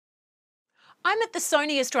I'm at the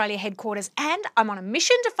Sony Australia headquarters and I'm on a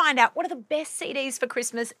mission to find out what are the best CDs for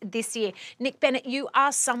Christmas this year. Nick Bennett, you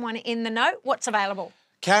are someone in the know. What's available?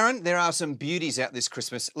 Karen, there are some beauties out this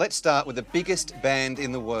Christmas. Let's start with the biggest band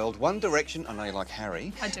in the world, One Direction. I know you like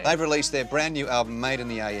Harry. I do. They've released their brand new album, Made in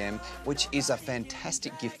the AM, which is a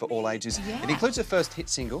fantastic gift for all ages. Yeah. It includes the first hit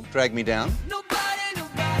single, Drag Me Down. Nobody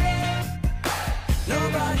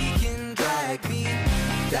can drag me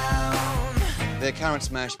down. Their current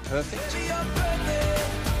smash, Perfect. Baby, you're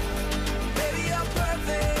perfect. Baby, you're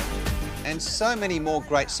perfect. And so many more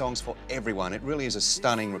great songs for everyone. It really is a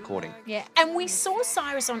stunning recording. Yeah, and we saw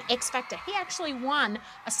Cyrus on X Factor. He actually won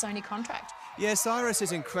a Sony contract. Yeah, Cyrus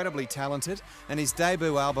is incredibly talented and his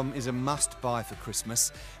debut album is a must-buy for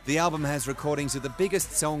Christmas. The album has recordings of the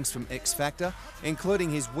biggest songs from X Factor, including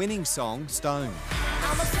his winning song, Stone.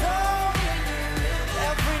 I'm a stone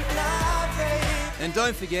every night, babe. And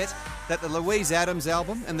don't forget that the Louise Adams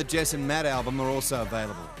album and the Jess and Matt album are also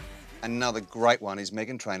available. Another great one is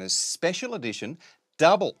Meghan Trainor's special edition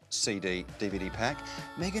double CD DVD pack.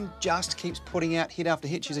 Meghan just keeps putting out hit after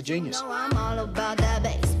hit. She's a genius. You know I'm all about that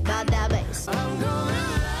bass, about that bass. I'm gonna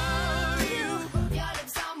love you. Your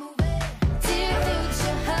lips are moving to your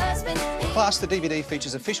future husband. Plus, the DVD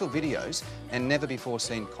features official videos and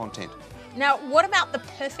never-before-seen content. Now, what about the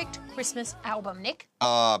perfect Christmas album, Nick?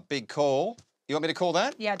 Big call. You want me to call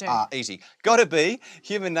that? Yeah, I do. Easy. Gotta be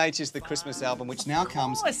Human Nature's The Christmas Album, which now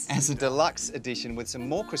comes course. as a deluxe edition with some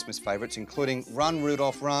more Christmas favourites, including Run,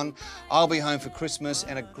 Rudolph, Run, I'll Be Home for Christmas,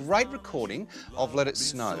 and a great recording of Let It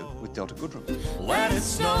Snow with Delta Goodrem. Let it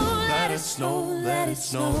snow, let it snow, let it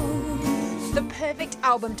snow. The perfect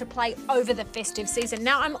album to play over the festive season.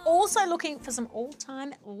 Now, I'm also looking for some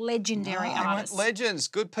all-time legendary artists. Legends,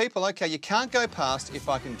 good people. Okay, you can't go past If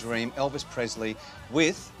I Can Dream, Elvis Presley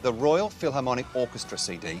with the Royal Philharmonic Orchestra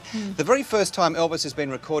CD. The very first time Elvis has been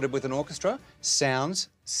recorded with an orchestra sounds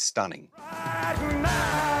stunning.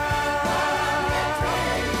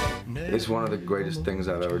 It's one of the greatest things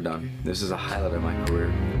I've ever done. This is a highlight of my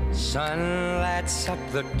career. Sun lights up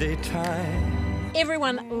the daytime.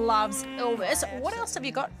 Everyone loves Elvis. What else have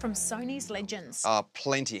you got from Sony's legends?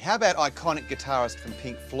 Plenty. How about iconic guitarist from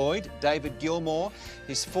Pink Floyd, David Gilmour,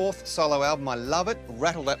 his fourth solo album, I Love It,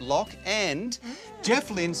 Rattle That Lock, and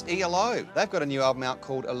Jeff Lynne's ELO. They've got a new album out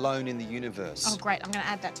called Alone in the Universe. Oh, great. I'm going to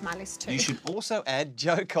add that to my list too. You should also add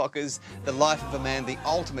Joe Cocker's The Life of a Man, The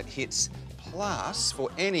Ultimate Hits. Plus, for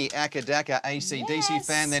any Akadaka AC/DC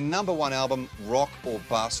fan, their #1 album, Rock or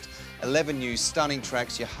Bust. 11 new stunning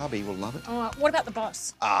tracks. Your hubby will love it. Oh, what about the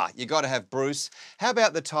boss? You got to have Bruce. How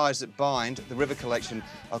about The Ties That Bind, the River Collection?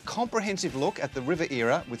 A comprehensive look at the River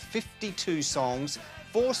era with 52 songs,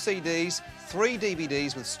 4 CDs, 3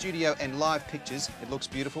 DVDs with studio and live pictures. It looks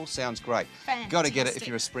beautiful, sounds great. Got to get it if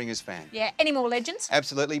you're a Springers fan. Yeah, any more legends?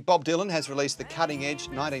 Absolutely. Bob Dylan has released the Cutting Edge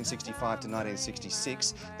 1965 to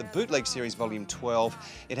 1966, the Bootleg Series Volume 12.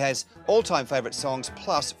 It has all-time favourite songs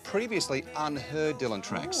plus previously unheard Dylan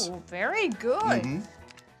tracks. Oh, very good.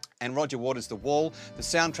 And Roger Waters' The Wall, the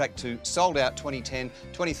soundtrack to Sold Out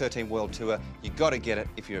 2010-2013 World Tour. You got to get it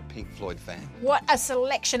if you're a Pink Floyd fan. What a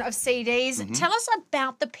selection of CDs. Tell us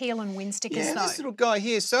about the peel and win stickers, Yeah, though. this little guy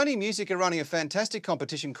here, Sony Music are running a fantastic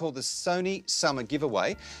competition called the Sony Summer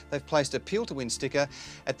Giveaway. They've placed a Peel to Win sticker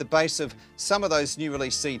at the base of some of those new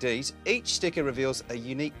release CDs. Each sticker reveals a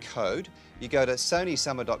unique code. You go to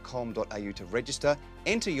sonysummer.com.au to register,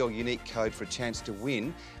 enter your unique code for a chance to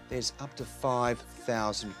win. There's up to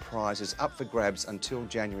 5,000 prizes up for grabs until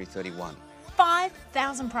January 31.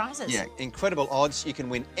 5,000 prizes. Yeah, incredible odds. You can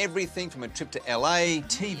win everything from a trip to LA,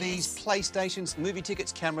 TVs, PlayStations, movie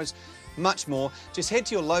tickets, cameras, much more. Just head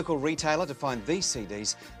to your local retailer to find these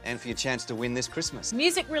CDs and for your chance to win this Christmas.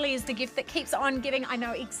 Music really is the gift that keeps on giving. I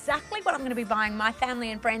know exactly what I'm going to be buying my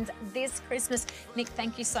family and friends this Christmas. Nick,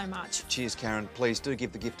 thank you so much. Cheers, Karen. Please do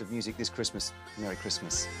give the gift of music this Christmas. Merry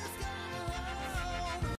Christmas.